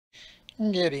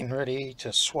I'm getting ready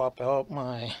to swap out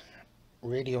my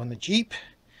radio in the Jeep.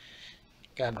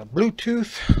 Got a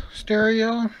Bluetooth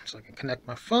stereo so I can connect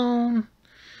my phone.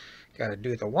 Got to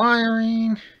do the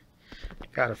wiring.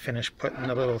 Got to finish putting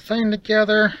the little thing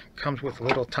together. Comes with a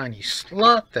little tiny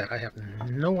slot that I have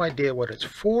no idea what it's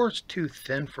for. It's too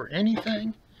thin for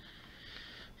anything.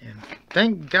 And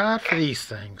thank God for these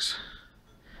things.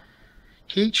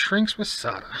 Heat shrinks with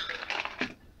solder.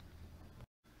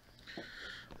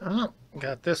 Oh,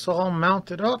 got this all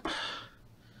mounted up.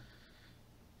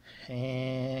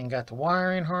 And got the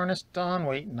wiring harness done.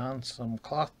 Waiting on some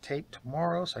cloth tape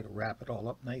tomorrow so I can wrap it all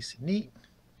up nice and neat.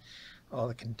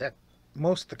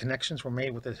 Most of the connections were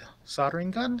made with a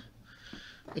soldering gun,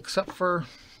 except for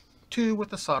 2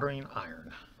 with a soldering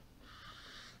iron.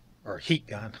 Or heat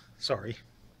gun, sorry.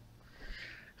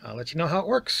 I'll let you know how it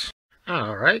works.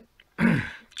 Alright,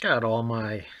 got all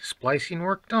my splicing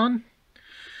work done.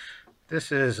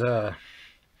 This is a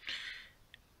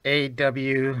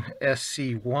AWSC1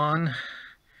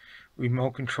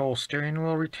 remote control steering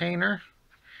wheel retainer.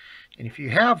 And if you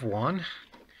have one,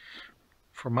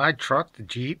 for my truck, the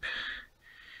Jeep,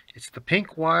 it's the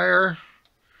pink wire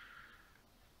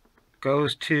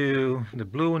goes to the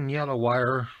blue and yellow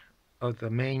wire of the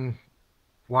main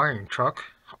wiring truck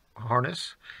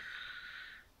harness,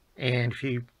 and if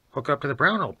you hook up to the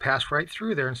brown, it'll pass right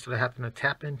through there instead of having to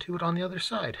tap into it on the other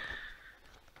side.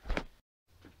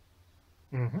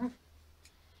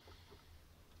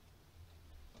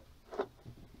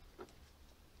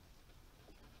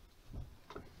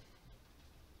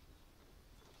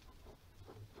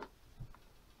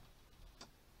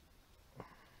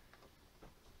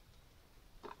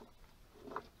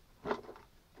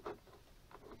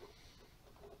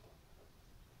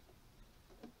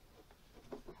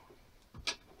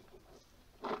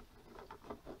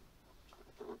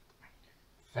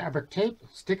 Fabric tape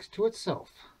sticks to itself.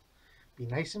 Be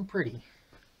nice and pretty.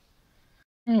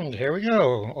 And here we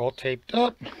go, all taped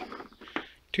up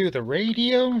to the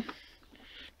radio,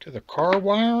 to the car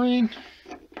wiring.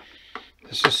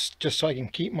 This is just so I can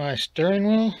keep my steering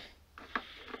wheel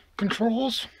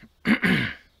controls.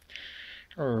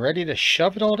 We're ready to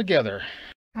shove it all together.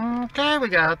 Okay, we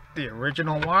got the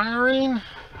original wiring.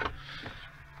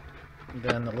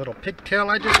 Then the little pigtail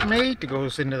I just made that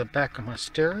goes into the back of my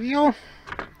stereo.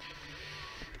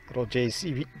 Little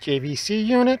JVC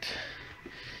unit.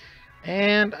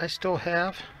 And I still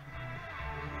have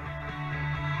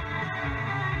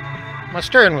my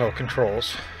steering wheel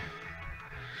controls.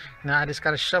 Now I just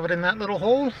got to shove it in that little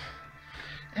hole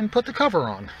and put the cover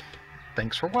on.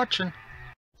 Thanks for watching.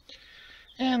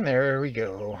 And there we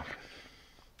go.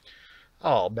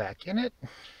 All back in it.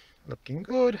 Looking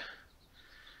good.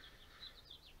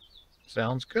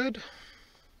 Sounds good.